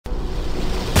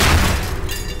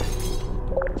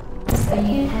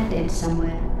you headed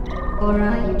somewhere? Or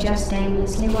are you just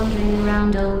aimlessly wandering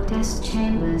around old test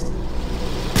chambers?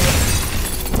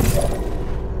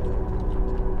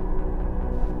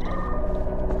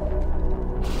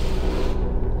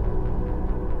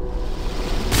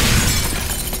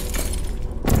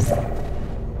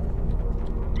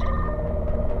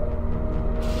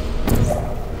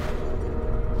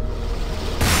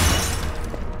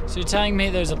 So you're telling me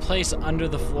there's a place under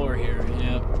the floor here?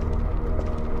 Yep.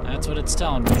 That's what it's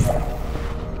telling me.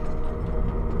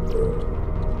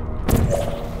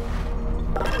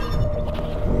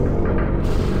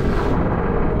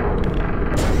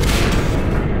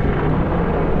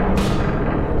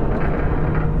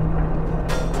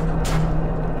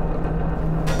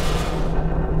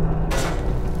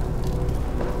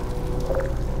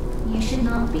 You should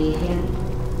not be here.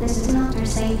 This is not a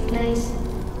safe place.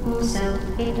 Also,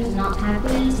 it does not have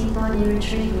easy body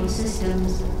retrieval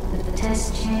systems, but the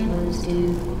test chambers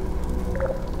do.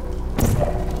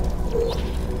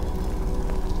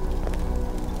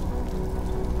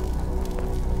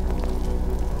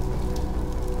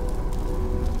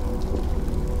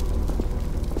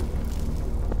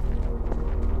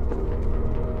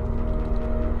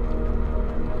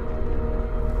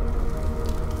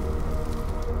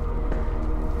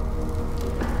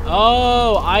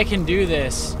 Oh, I can do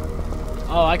this.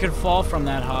 Oh, I could fall from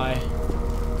that high.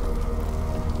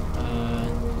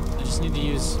 I just need to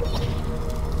use...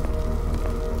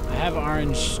 I have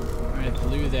orange, or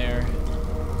blue there.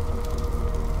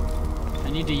 I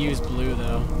need to use blue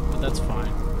though, but that's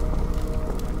fine.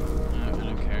 I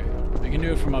don't care. I can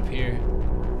do it from up here.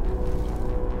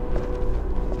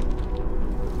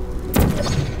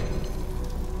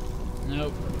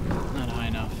 Nope, not high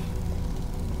enough.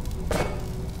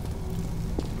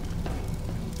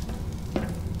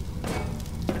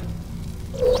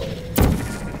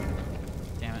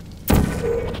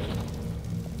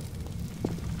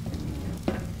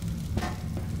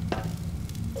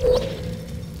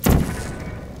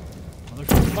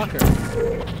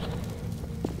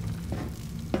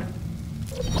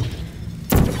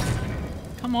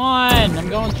 Come on, I'm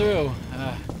going through.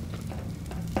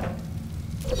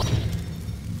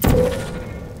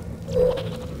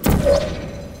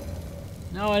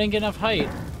 No, I didn't get enough height.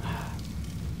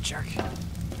 Jerk.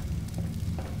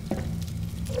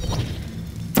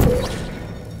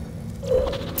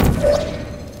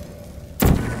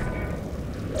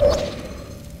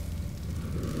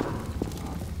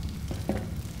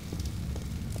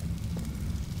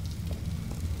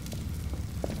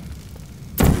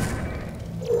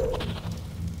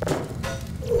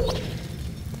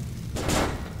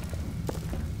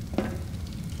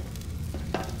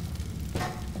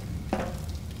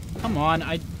 Come on,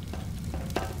 I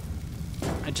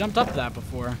jumped up that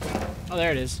before. Oh,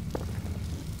 there it is.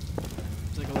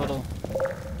 It's like a little...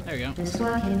 There we go. This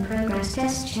work in progress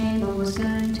test chamber was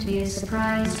going to be a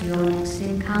surprise to your next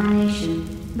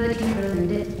incarnation, but you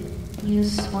ruined it. You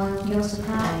spoiled your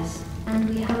surprise, and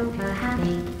we hope you're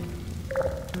happy.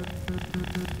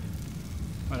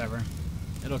 Whatever.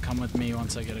 It'll come with me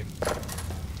once I get it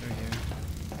through here.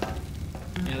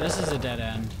 Yeah, this is a dead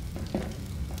end.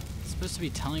 It's supposed to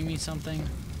be telling me something.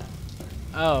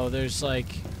 Oh, there's like...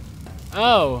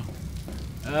 Oh!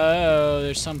 Oh,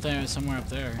 there's something somewhere up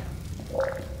there.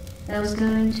 There was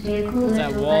going to be a cool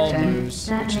That little wall letter moves,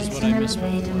 that which is makes what an I missed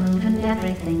elevator before. move and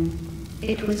everything.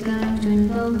 It was going to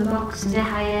involve the box and a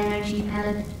high energy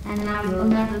pellet, and now you'll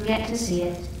never get to see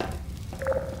it.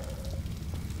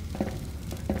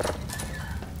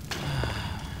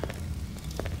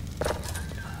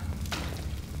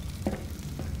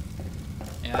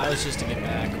 Yeah, that was just to get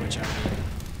back, which I need to do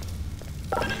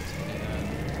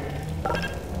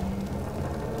that.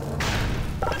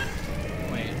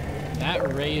 Wait,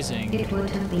 that raising... It would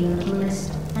have been the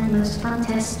coolest and most fun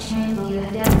test chamber you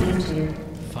had ever been to.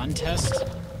 Fun test?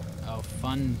 Oh,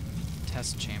 fun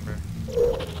test chamber.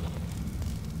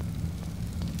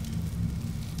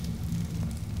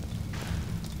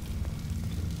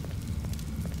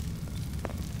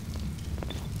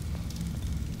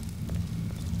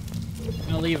 I'm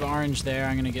gonna leave orange there.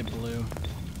 I'm gonna get blue.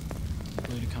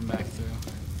 Blue to come back through.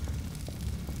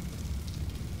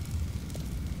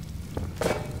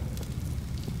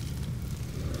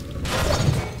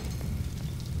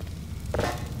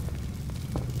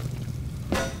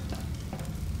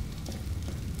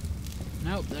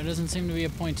 Nope, there doesn't seem to be a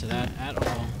point to that at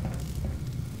all.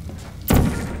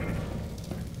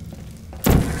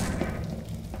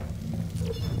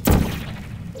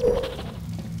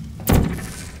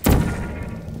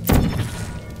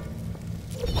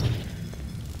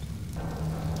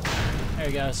 There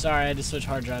we go. Sorry, I had to switch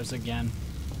hard drives again.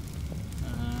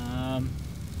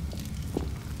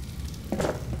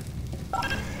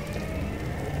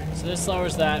 So this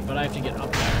lowers that, but I have to get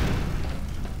up there.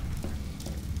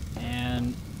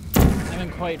 And I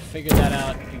haven't quite figured that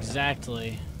out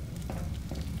exactly.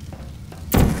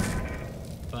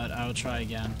 But I will try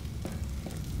again.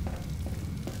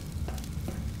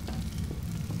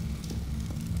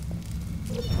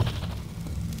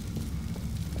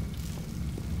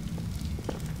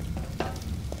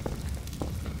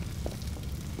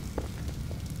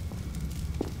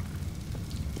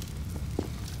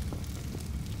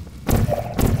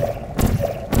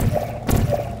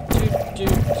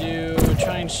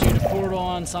 Try and shoot a portal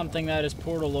on something that is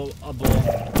portalable,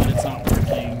 but it's not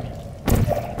working.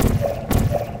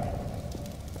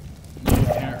 No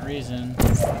apparent reason.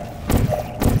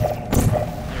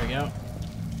 There we go.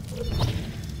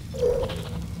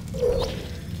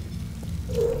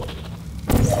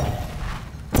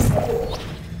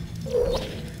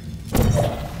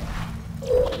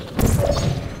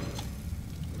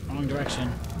 Wrong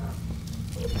direction.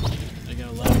 I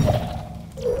go left.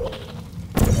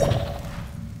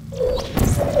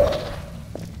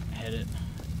 Hit it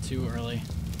too early.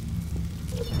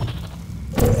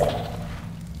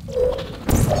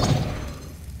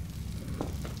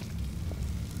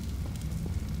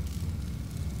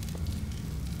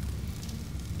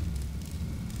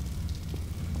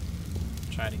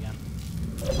 Try it again.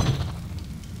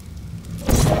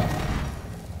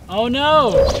 Oh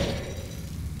no!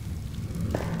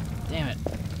 Damn it.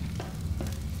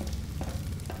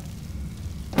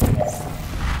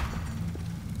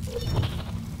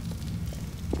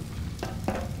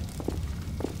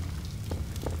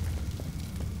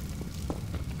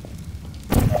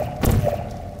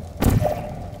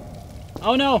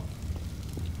 Oh no!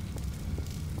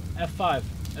 F5,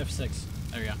 F6.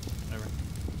 There we go. Whatever.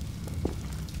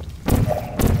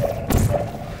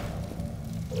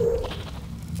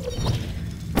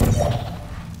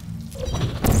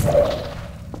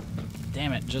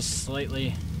 Damn it, just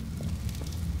slightly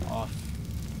off.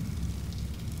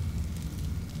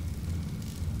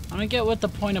 I don't get what the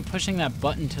point of pushing that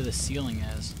button to the ceiling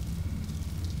is.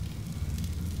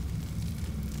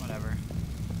 Whatever.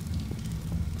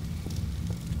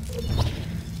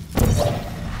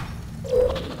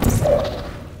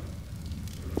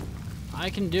 I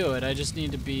can do it, I just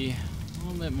need to be a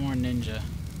little bit more ninja.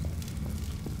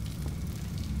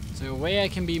 Is there a way I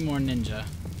can be more ninja?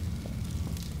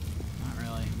 Not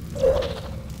really.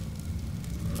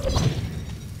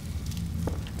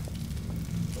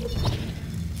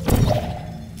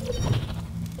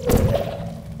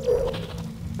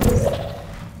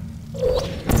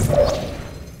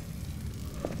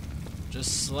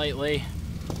 Just slightly.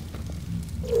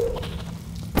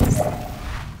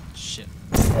 Shit.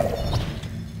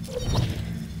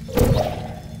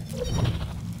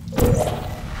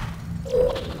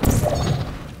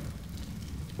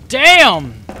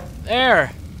 Damn!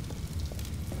 There!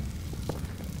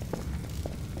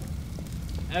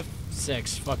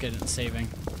 F6. Fuck it, it's saving.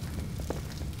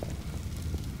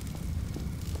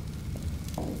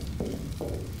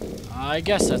 I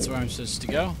guess that's where I'm supposed to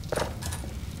go.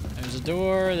 There's a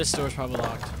door. This door's probably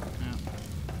locked.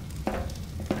 Yeah.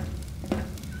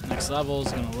 Next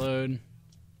level's gonna load.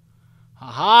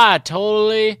 Haha!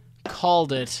 Totally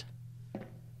called it.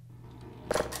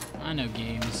 I know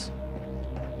games.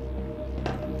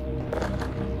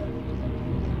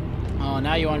 Oh,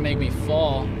 now you want to make me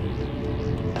fall.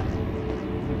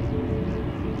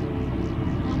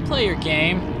 I'll play your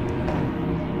game.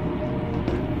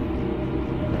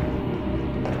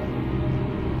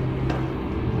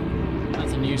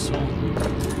 Nothing useful.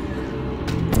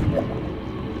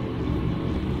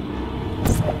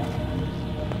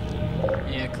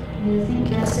 Yeah. You think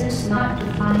you're so smart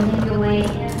for finding your way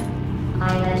here?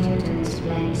 I led you to this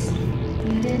place.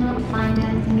 You did not find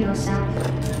anything yourself.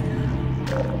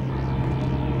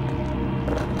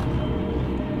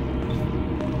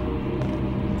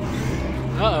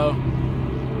 Uh-oh.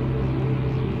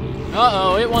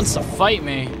 Uh-oh, it wants to fight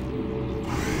me.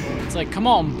 It's like, come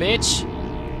on, bitch.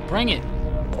 Bring it.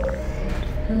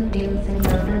 Who do you think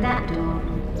opened that door?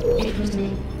 It was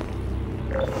me.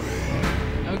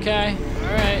 Okay,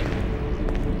 alright.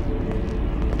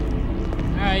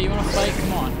 Alright, you wanna fight?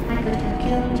 Come on. I could have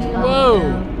killed you long Whoa.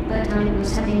 ago, but I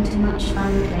was having too much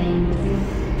fun playing with you.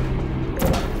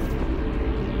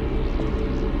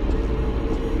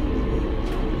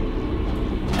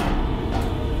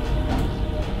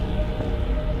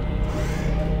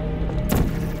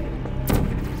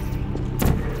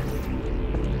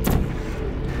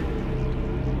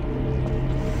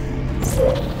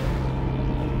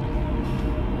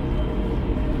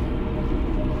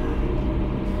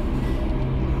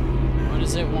 What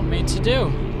does it want me to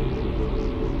do?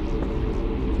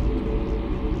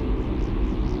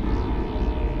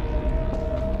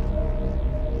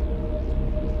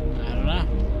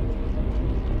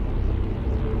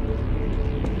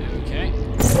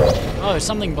 Oh, there's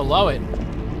something below it.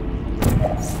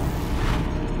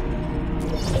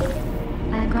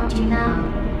 I've got you now.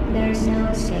 There's no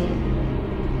escape.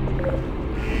 Oh,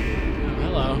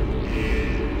 hello.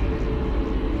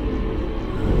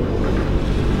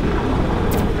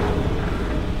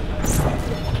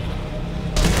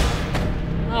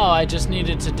 Oh, I just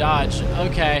needed to dodge.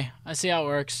 Okay, I see how it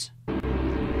works.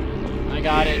 I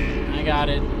got it. I got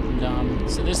it.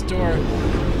 So this door...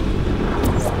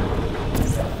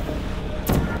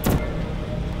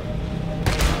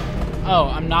 Oh,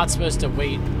 I'm not supposed to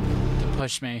wait to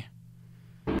push me.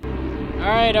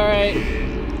 Alright, alright.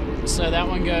 So that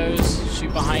one goes.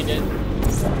 Shoot behind it.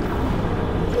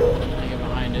 I get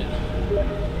behind it.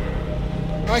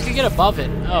 Or I could get above it.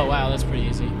 Oh, wow, that's pretty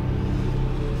easy.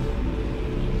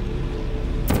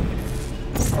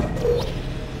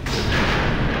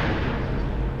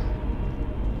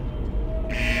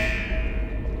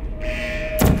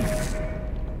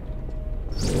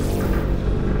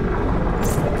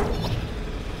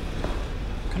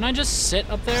 Can I just sit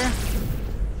up there?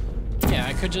 Yeah,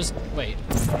 I could just wait.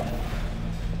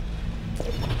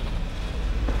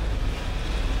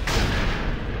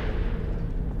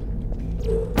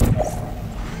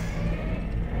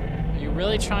 Are you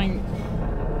really trying?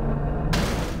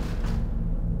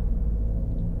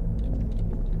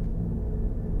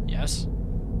 Yes?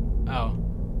 Oh.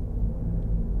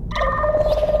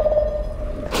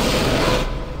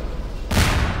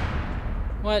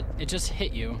 What? It just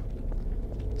hit you.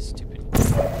 Stupid.